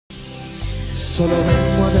Solo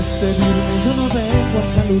vengo a despedirme, yo no vengo a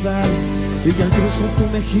saludar. Y al cruzar tu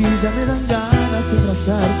mejilla me dan ganas de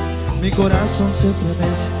abrazar. Mi corazón se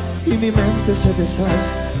estremece y mi mente se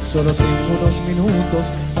deshace. Solo tengo unos minutos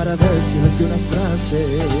para decirte unas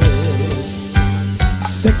frases.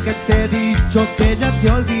 Sé que te he dicho que ya te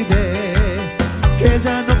olvidé, que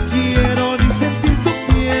ya no quiero ni sentir tu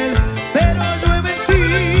piel, pero no he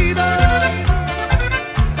mentido.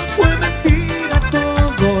 Fue mentira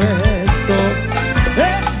todo esto.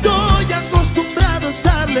 Estoy acostumbrado a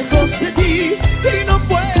estar lejos de ti y no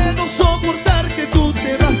puedo soportar que tú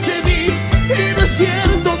te vas de mí. Y no es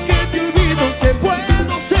cierto que te olvido, que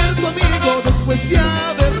puedo ser tu amigo después de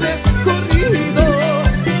haber recorrido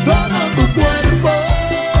todo tu cuerpo.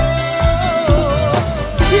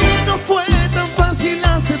 Y no fue tan fácil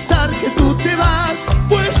aceptar que tú te vas,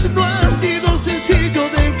 pues no ha sido sencillo,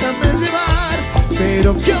 déjame llevar.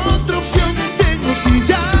 Pero ¿qué otra opción tengo si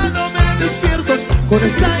ya no me despierto con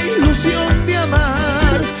esta ilusión de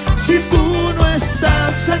amar, si tú no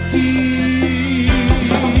estás aquí?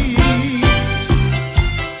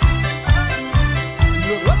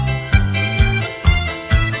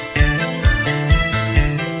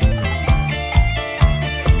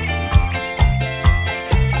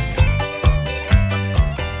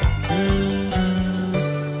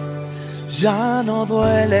 Ya no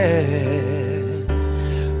duele,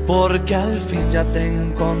 porque al fin ya te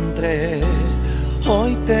encontré.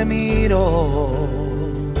 Hoy te miro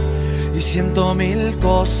y siento mil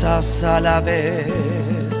cosas a la vez.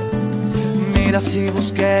 Mira si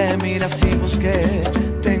busqué,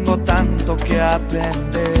 tengo tanto que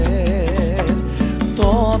aprender.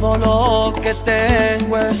 Todo lo que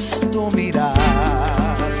tengo es tu mirar.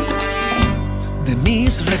 De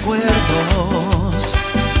mis recuerdos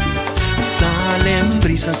salen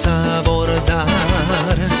brisas a abordar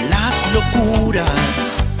las locuras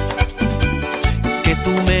que tú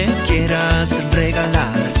me quieras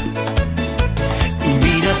regalar. Y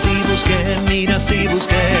mira si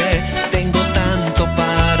busqué, tengo tanto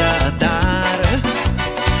para dar.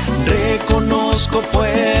 Reconozco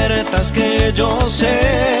puertas que yo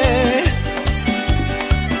sé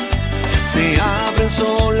se abren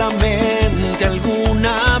solamente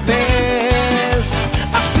alguna vez.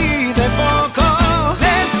 Así de poco,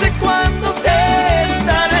 desde cuando te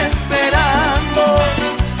estaré esperando,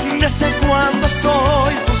 desde cuando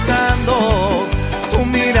estoy buscando tu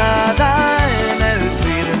mirada en el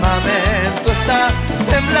firmamento está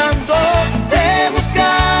temblando. Te he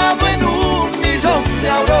buscado en 1.000.000 de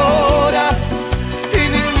auroras y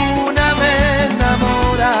ninguna me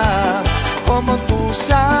enamora como tú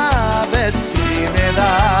sabes, y me he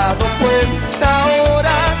dado cuenta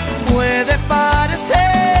ahora. Puede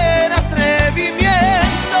parecer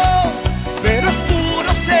atrevimiento, pero es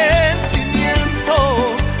puro sentimiento.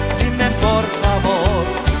 Dime por favor,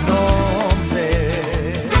 nombre.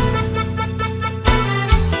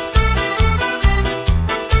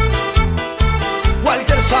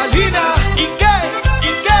 Walter Salinas, ¿y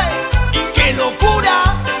qué locura?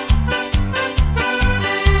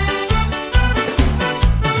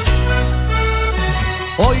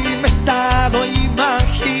 Hoy me he estado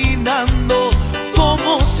imaginando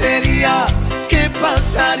cómo sería, qué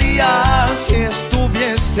pasaría si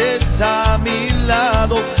estuvieses a mi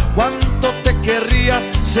lado. Cuánto te querría,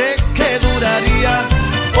 sé que duraría,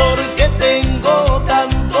 porque tengo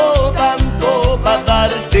tanto para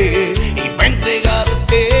darte y para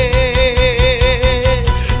entregarte.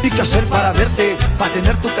 ¿Y qué hacer para verte? Para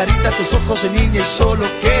tener tu carita, tus ojos de niña y solo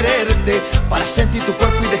quererte, para sentir tu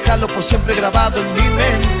cuerpo y dejarlo por siempre grabado en mi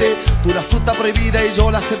mente. Tú la fruta prohibida y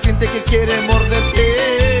yo la serpiente que quiere morderte.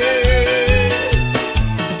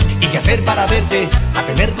 ¿Y qué hacer para verte? Para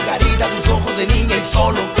tener tu carita, tus ojos de niña y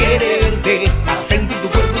solo quererte, para sentir tu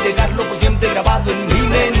cuerpo y dejarlo por siempre grabado en mi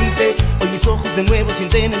mente. Hoy mis ojos de nuevo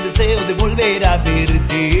sienten el deseo de volver a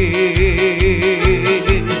verte.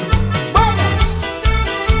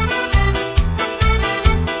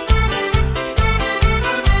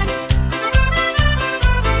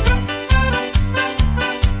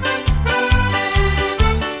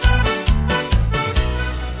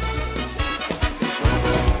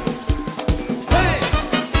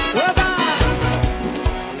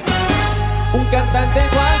 Cantante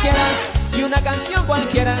cualquiera y una canción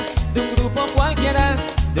cualquiera, de un grupo cualquiera,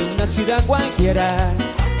 de una ciudad cualquiera.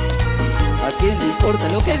 ¿A quién le importa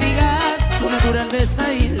lo que digan? Lo natural de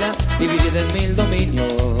esta isla, dividida en 1000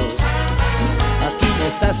 dominios. Aquí no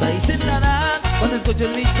estás ahí sentada, cuando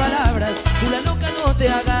escuches mis palabras, tú la loca no te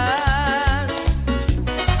hagas.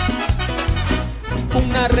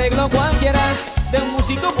 Un arreglo cualquiera, de un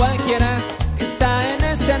músico cualquiera, que está en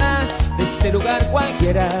escena, de este lugar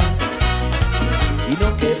cualquiera. y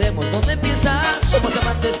no quedemos donde empieza. Somos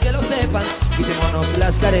amantes, que lo sepan, quitémonos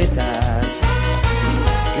las caretas.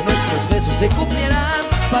 Que nuestros besos se cumplieran,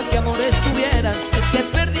 pa' que amores tuvieran. Es que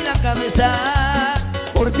perdí la cabeza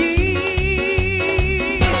por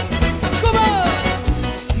ti. ¿Cómo?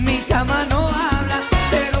 Mi cama no habla,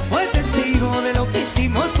 pero fue testigo de lo que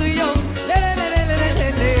hicimos tú y yo.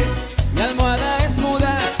 Mi almohada es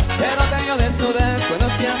muda, pero te vio desnuda cuando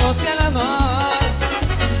hacíamos el amor.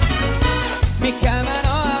 Mi cama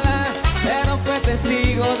no habla, pero fue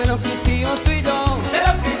testigo de lo que hicimos tú y yo. De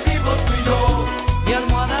lo que hicimos tú y yo. Mi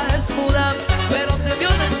almohada es muda, pero te vio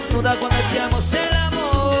desnuda cuando hacíamos el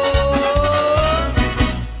amor.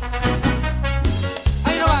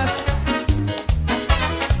 Ahí no vas.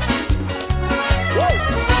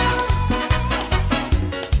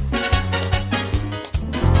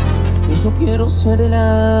 Yo quiero ser el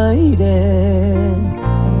aire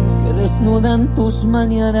que desnudan tus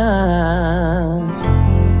mañanas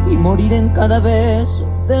y morir en cada beso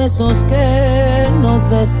de esos que nos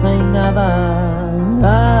despeinaban,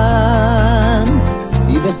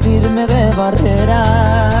 y vestirme de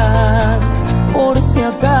barrera por si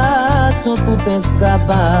acaso tú te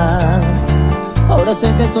escapas. Ahora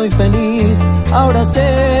sé que soy feliz, ahora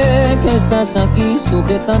sé que estás aquí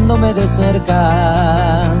sujetándome de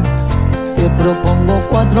cerca. Te propongo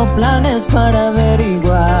 4 planes para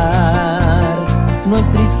averiguar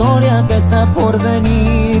nuestra historia que está por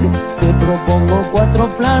venir. Te propongo 4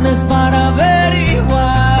 planes para averiguar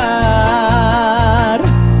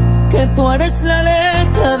que tú eres la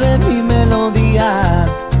letra de mi melodía,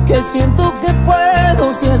 que siento que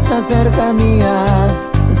puedo si estás cerca mía.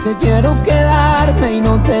 Es que quiero quedarme y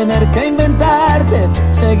no tener que inventarte,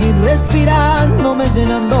 seguir respirándome,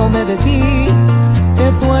 llenándome de ti.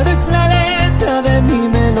 Que tú eres la letra de mi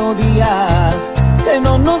melodía, que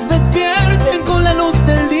no nos despierten con la luz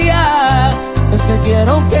del día. Es que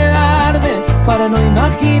quiero quedarme para no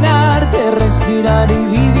imaginarte, respirar y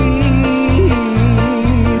vivir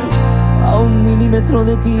a 1 milímetro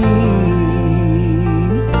de ti.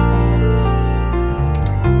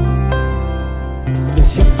 Te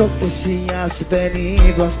siento que si has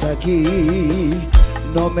venido hasta aquí,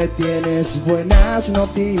 no me tienes buenas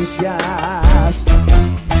noticias.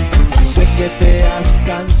 Sé que te has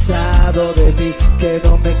cansado de mí, que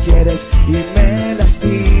no me quieres y me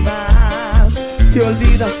lastimas. Te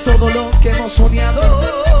olvidas todo lo que hemos soñado,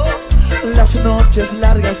 las noches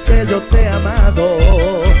largas que yo te he amado.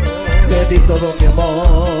 Te di todo mi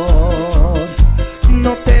amor,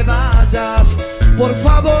 no te vayas, por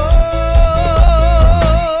favor.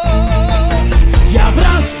 Y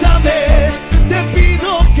abrázame, te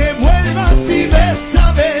pido que vuelvas y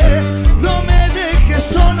bésame. No me dejes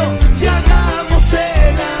solo y hagamos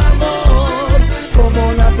el amor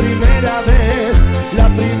como la primera vez, la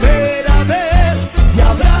primera vez. Y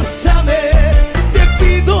abrázame, te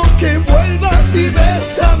pido que vuelvas y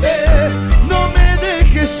bésame. No me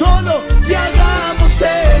dejes solo y hagamos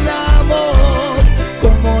el amor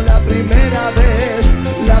como la primera vez,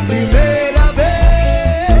 la primera.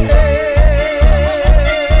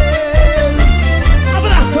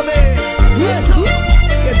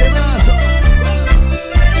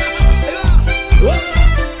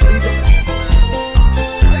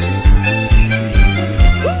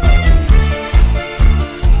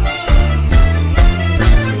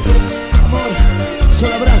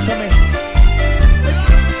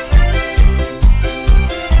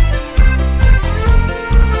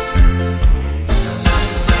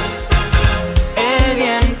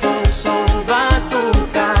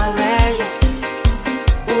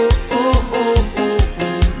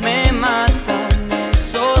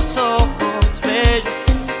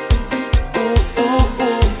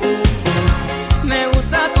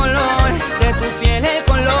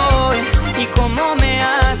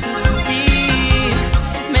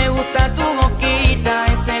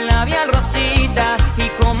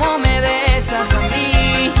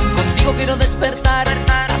 Quiero despertar,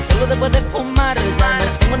 hacerlo después de fumar. Ya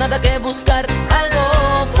no tengo nada que buscar,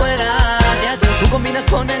 algo fuera de allí. Tú combinas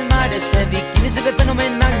con el mar, ese bikini se ve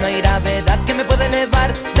fenomenal. No hay gravedad que me pueda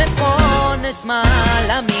elevar, me pones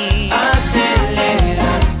mal a mí.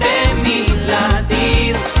 Aceleraste mis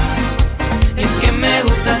latidos, es que me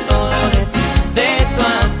gusta todo de ti, de tu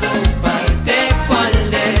a tu parte,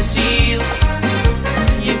 cual decido.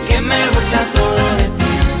 Y es que me gusta todo de ti.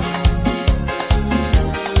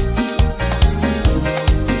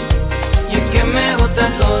 Me gusta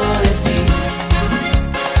todo de ti.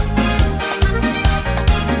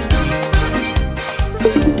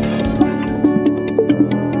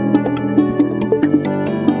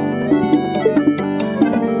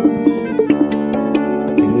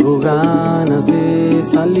 Tengo ganas de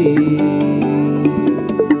salir,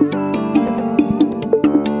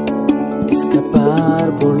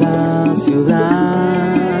 escapar por la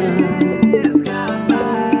ciudad,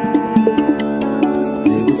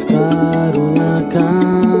 de buscar una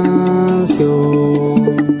canción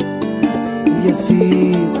y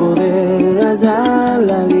así poder hallar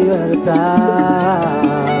la libertad.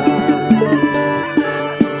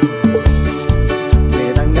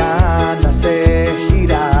 Me dan ganas de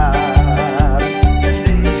girar,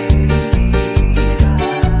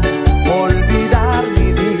 olvidar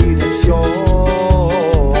mi dirección,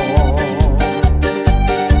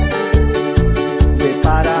 de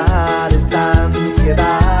parar esta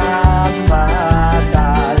ansiedad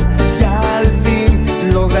fatal y al fin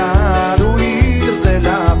lograr huir de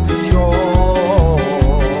la prisión.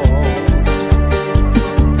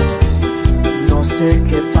 No sé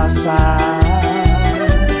qué pasa,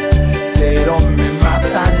 pero me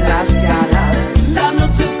matan las ganas. La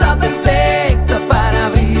noche está perfecta para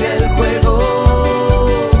abrir el juego,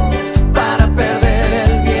 para perder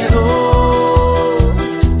el miedo,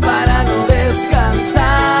 para no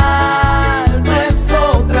descansar. No es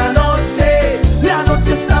otra noche, la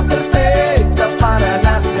noche está perfecta para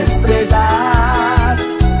las estrellas.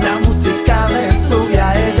 La música me sube a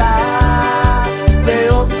ella,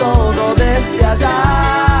 veo todo desde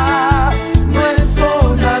allá. No es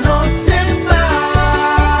una noche más.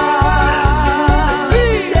 Sí.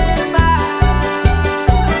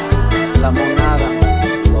 La Monada,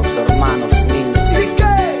 los hermanos Lindsay. ¿Y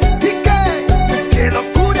qué? ¿Y qué? ¡Qué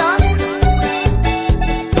locura!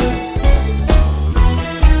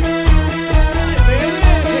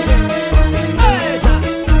 Esa.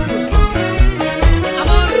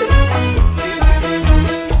 Amor.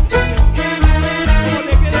 ¿Cómo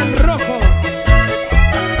le queda el rojo?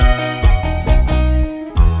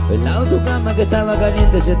 El autocama que estaba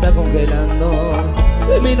caliente se está congelando.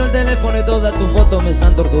 Me miro el teléfono y todas tus fotos me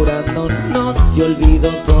están torturando. No te olvido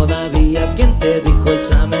todavía. ¿Quién te dijo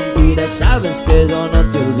esa mentira? Sabes que yo no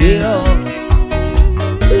te olvido.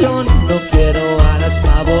 Yo no quiero alas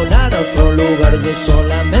para volar a otro lugar. Yo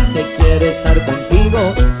solamente quiero estar contigo.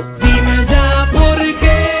 Dime ya por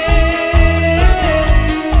qué.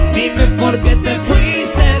 Dime por qué te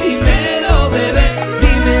fuiste. Dímelo, bebé.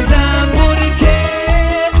 Dime ya por qué.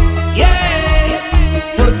 Yeah.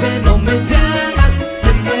 ¿Por qué no me llamas?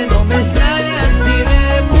 Es que no me extrañas. Dime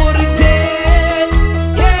por qué.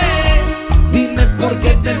 Yeah. Dime por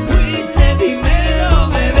qué te fuiste. Dímelo,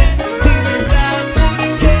 bebé. Dime ya por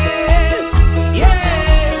qué.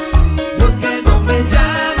 Yeah. ¿Por qué no me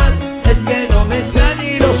llamas? Es que no me extrañas.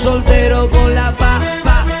 Y los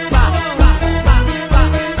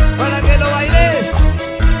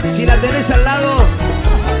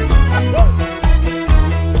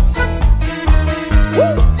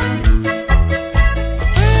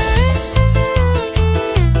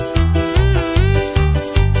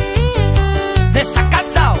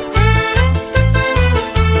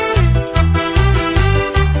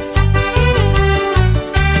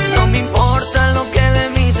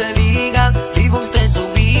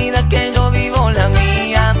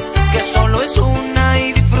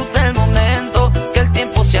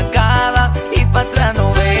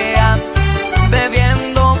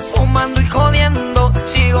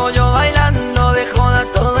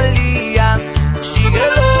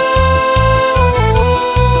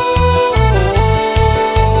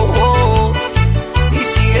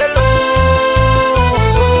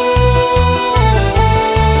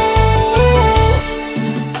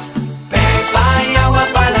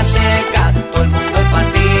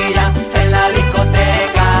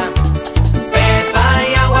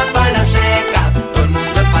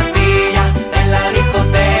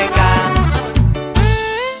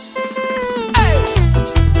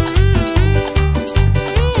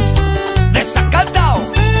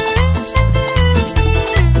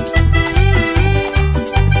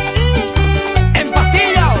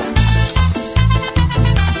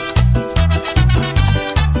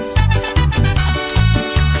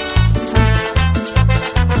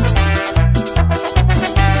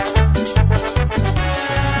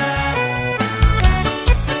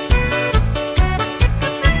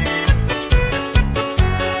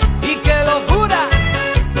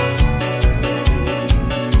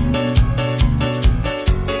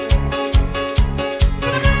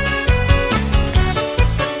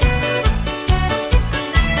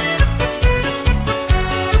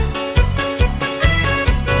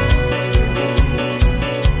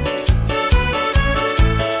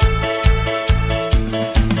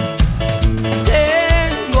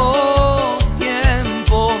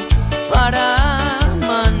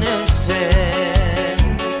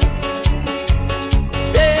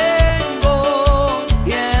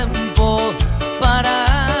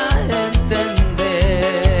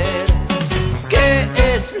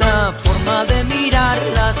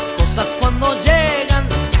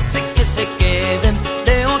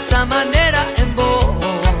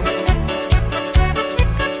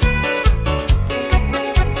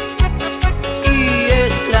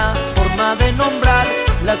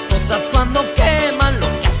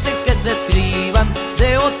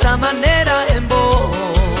otra manera en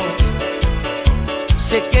vos,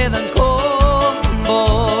 se quedan con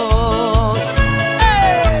vos.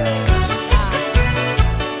 ¡Hey!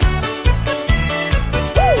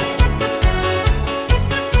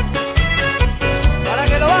 Para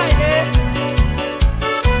que lo baile.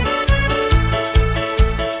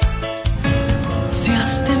 Si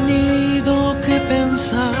has tenido que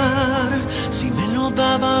pensar, si me lo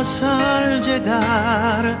dabas al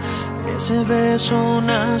llegar, ese beso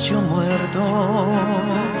nació muerto.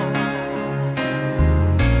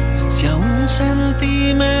 Si a un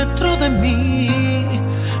centímetro de mí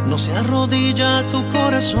no se arrodilla tu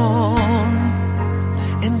corazón,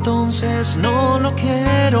 entonces no lo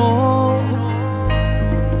quiero.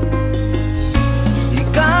 Y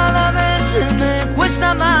cada vez me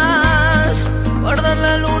cuesta más guardar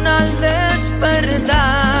la luna al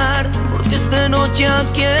despertar, porque esta noche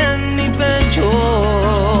aquí en mi pecho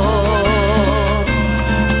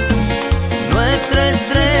nuestra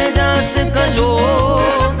estrella se cayó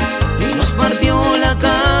y nos partió la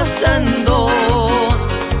casa en dos,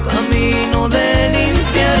 camino del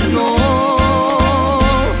infierno.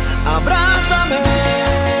 Abrázame,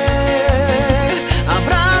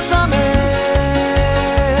 abrázame,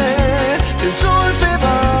 que el sol se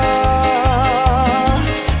va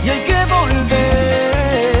y hay que volver.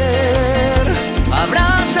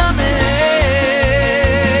 Abrázame,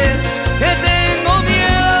 que tengo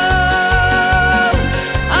miedo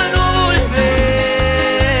a no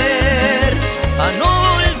volver, a no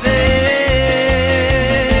volver.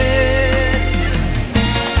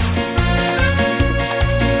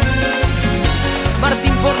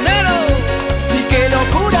 Martín Fornero, y qué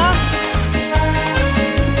locura.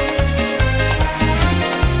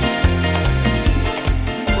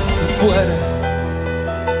 Fuera,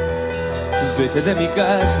 vete de mi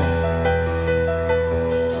casa.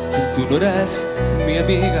 Tú no eres mi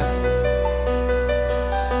amiga,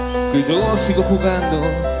 que yo sigo jugando.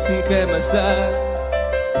 ¿Qué más da?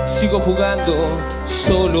 Sigo jugando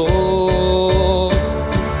solo.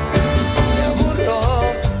 Me aburro,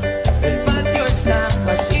 el patio está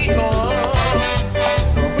vacío,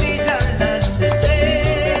 no brillan las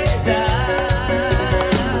estrellas.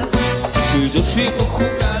 Y yo sigo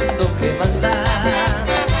jugando. ¿Qué más da?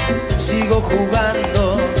 Sigo jugando.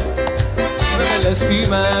 No me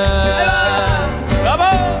lastima.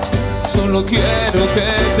 ¡Vamos! Solo quiero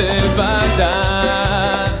que te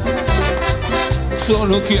vayas.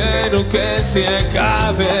 Solo quiero que se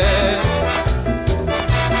acabe.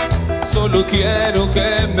 Solo quiero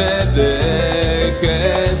que me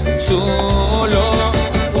dejes solo.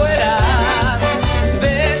 Fuera,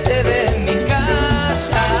 vete de mi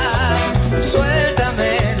casa,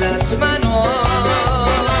 suéltame las manos.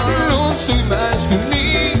 No soy más que un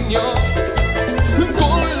niño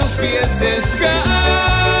con los pies descalzos.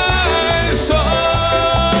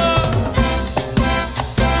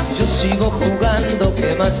 Yo sigo jugando,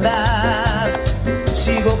 ¿qué más da?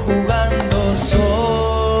 Sigo jugando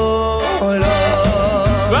solo.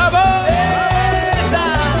 ¡Vamos! ¡Esa!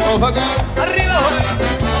 ¡Arriba!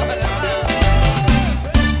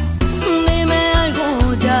 Dime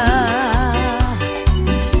algo ya.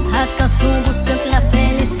 ¿Acaso buscas la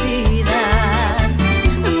felicidad?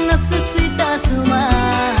 ¿Necesitas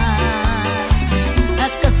más?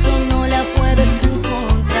 ¿Acaso no la puedes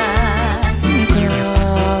encontrar?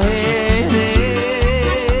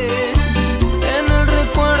 En el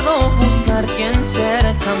recuerdo buscar quién ser,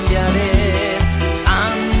 cambiaré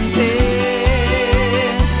antes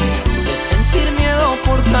de sentir miedo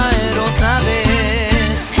por caer otra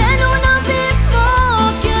vez. En un abismo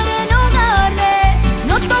quieren ahogarme,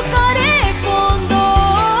 no tocaré fondo.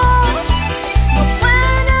 No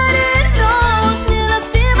pueden herirnos ni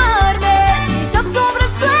lastimarme, ya sobre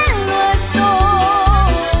el suelo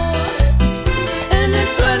estoy. En el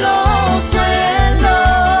suelo, suelo,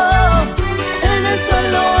 en el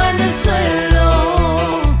suelo, en el suelo,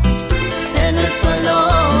 en el suelo,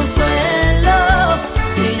 suelo,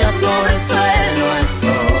 si ya sobre el suelo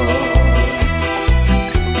estoy.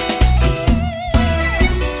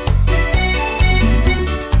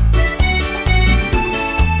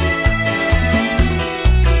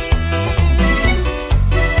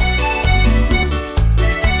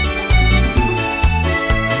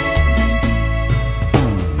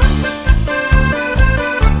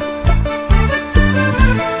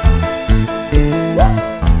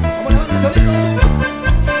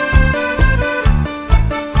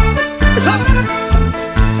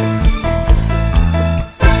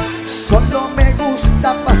 Solo me gusta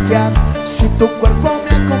pasear si tu cuerpo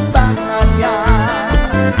me acompaña.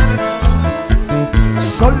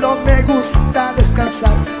 Solo me gusta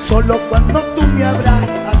descansar, solo cuando tú me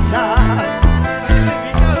abrazas.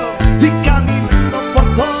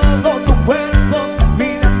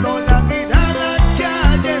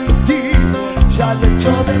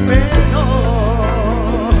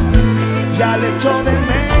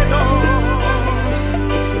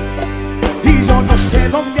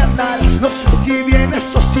 No sé si vienes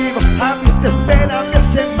o sigo, a mí te espera, me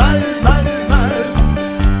hace mal, mal, mal.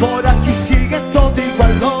 Por aquí sigue todo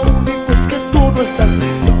igual, lo único es que tú no estás.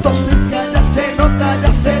 Entonces ya se nota,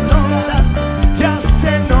 ya se nota, ya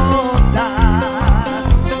se nota,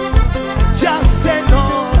 ya se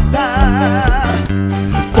nota.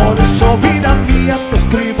 Por eso, vida mía, te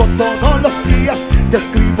escribo todos los días. Te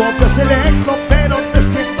escribo desde lejos, pero te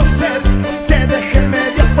siento ser. Te dejé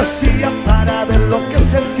media poesía para ver lo que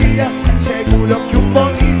sentías. Seguro que un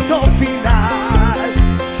bonito final,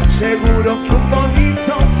 seguro que un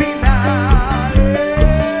bonito final.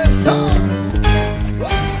 Eso.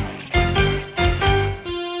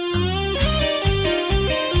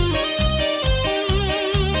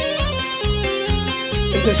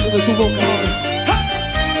 El beso de tu boca.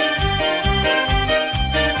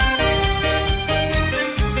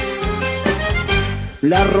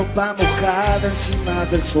 La ropa mojada encima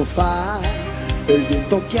del sofá, el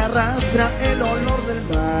viento que arrastra el olor del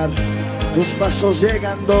mar, tus pasos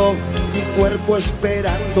llegando, mi cuerpo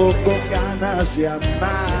esperando con ganas de amar.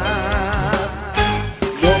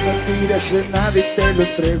 No me pides nada y te lo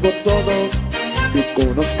entrego todo, y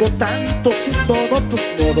conozco tantos y todos tus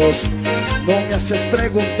modos. No me haces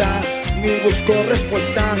preguntar ni busco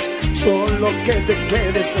respuestas, solo que te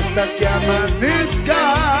quedes hasta que amanezca.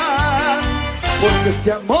 Porque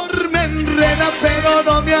este amor me enreda pero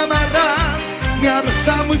no me amarra, me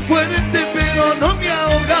abraza muy fuerte pero no me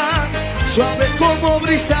ahoga. Suave como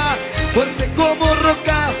brisa, fuerte como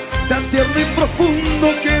roca, tan tierno y profundo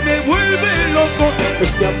que me vuelve loco.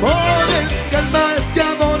 Este amor es calma, este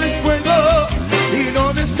amor es fuego, y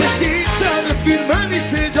no necesita de firma ni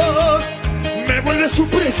sellos. Me vuelve su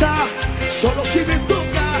presa, solo si me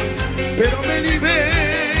toca, pero me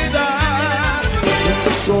libera. El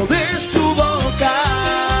beso de su boca.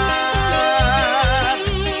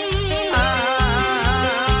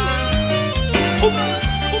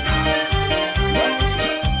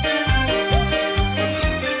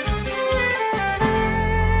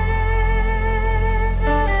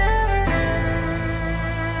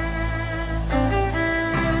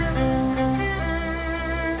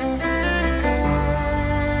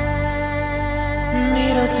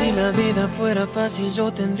 Mira, si la vida fuera fácil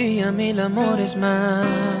yo tendría 1000 amores más,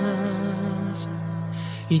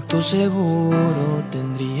 y tú seguro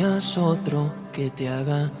tendrías otro que te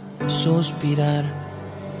haga suspirar.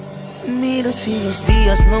 Mira, si los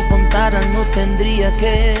días no contaran no tendría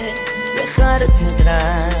que dejarte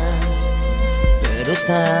atrás. Pero es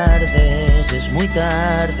tarde, es muy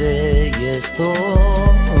tarde y esto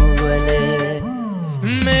duele.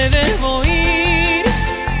 Me debo ir,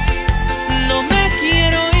 no me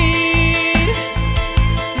quiero ir,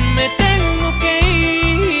 me tengo que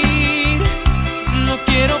ir, no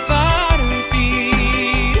quiero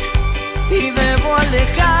partir y debo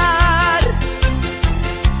alejar.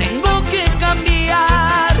 Tengo que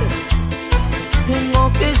cambiar,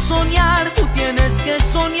 tengo que soñar, tú tienes que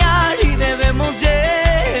soñar y debemos llegar.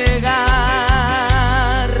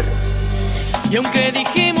 Y aunque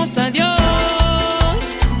dijimos adiós,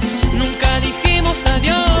 nunca dijimos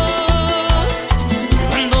adiós.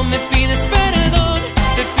 Cuando me pides perdón,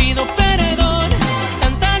 te pido perdón.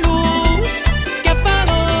 Tanta luz que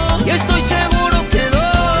apagó, y estoy seguro que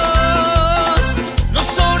dos no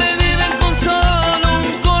sobreviven con solo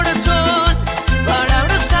un corazón. Para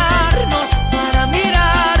abrazarnos, para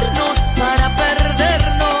mirarnos, para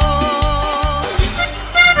perdernos.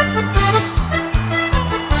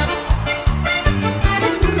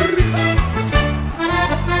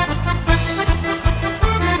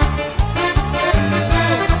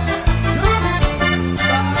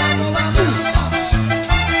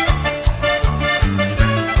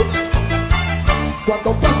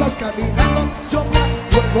 Cuando pasas caminando, yo me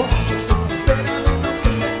vuelvo. Pero no que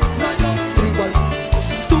se vaya igual. Tu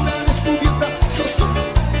cintura descubierta, sos una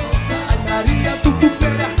cosa. Ay, María, tu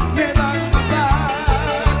pupera me va a matar.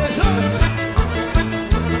 Eso.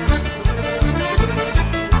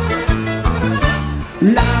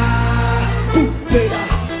 La pupera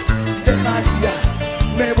de María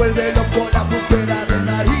me vuelve loco. La pupera de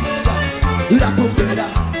María, la pupera.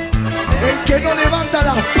 El que no levanta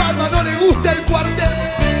las palmas no le gusta el cuartel.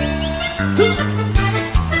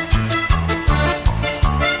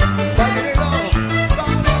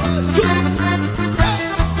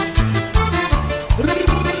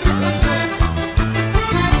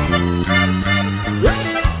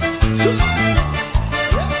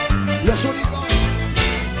 Los únicos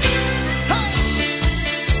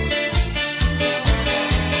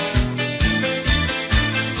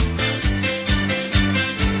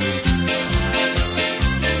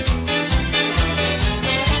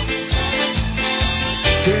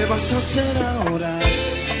 ¿Qué vas a hacer ahora?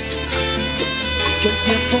 Que el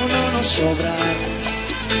tiempo no nos sobra.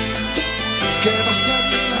 ¿Qué vas a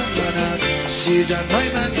hacer mañana? Si ya no hay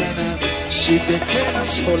mañana, si te quedas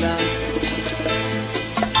sola.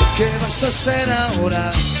 ¿Qué vas a hacer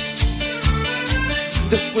ahora?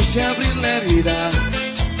 Después de abrir la herida.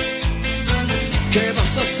 ¿Qué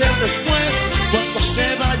vas a hacer después cuando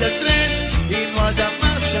se vaya el tren y no haya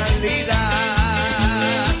más salida?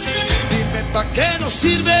 Dime pa' qué nos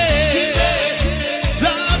sirve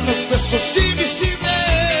darnos besos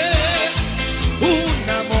invisibles. Un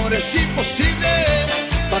amor es imposible.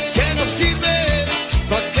 ¿Pa' qué nos sirve?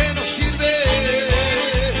 ¿Pa' qué nos sirve?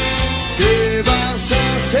 ¿Qué vas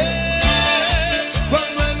a hacer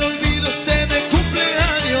cuando el olvido esté de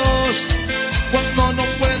cumpleaños? Cuando no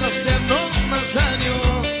pueda hacernos más daño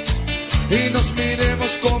y nos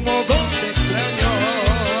miremos como dos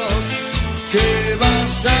extraños. ¿Qué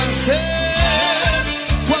vas a hacer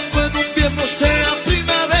cuando en invierno sea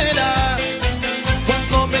primavera?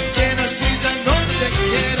 Cuando me quieras y ya no te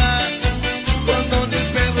quiera. Cuando ni el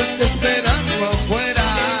perro esté esperando afuera.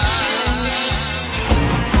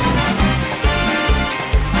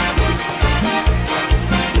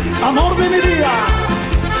 Amor de mi vida,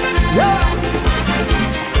 yeah.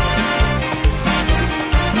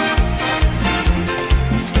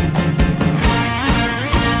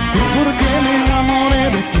 Porque me enamoré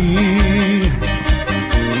de ti.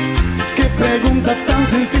 Qué pregunta tan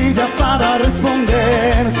sencilla para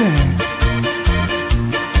responderse.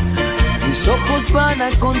 Mis ojos van a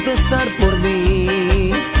contestar por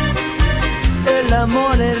mí. El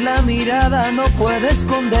amor en la mirada no puede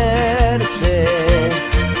esconderse.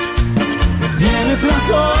 Tienes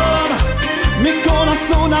razón, mi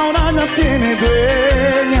corazón ahora ya tiene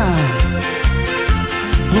dueña.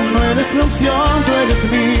 Tú no eres la opción, tú eres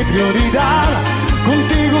mi prioridad.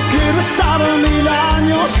 Contigo quiero estar 1000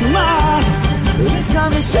 años más.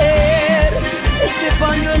 Déjame ser ese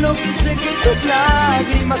pañuelo que seque tus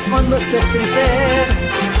lágrimas cuando estés triste,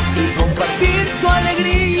 y compartir tu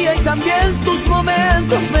alegría y también tus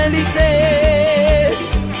momentos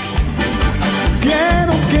felices.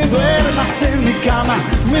 Quiero que duermas en mi cama,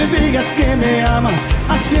 me digas que me amas,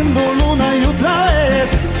 haciéndolo una y otra vez.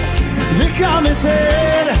 Déjame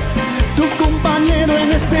ser tu compañero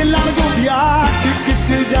en este largo viaje que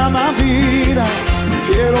se llama vida.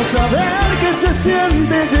 Quiero saber qué se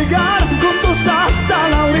siente llegar juntos hasta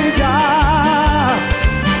la orilla.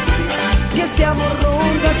 Que este amor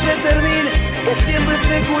nunca se termine, que siempre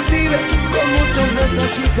se cultive con muchos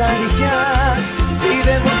besos y caricias, y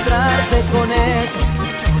demostrarte con hechos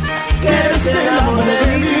que eres el amor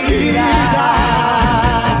de mi vida.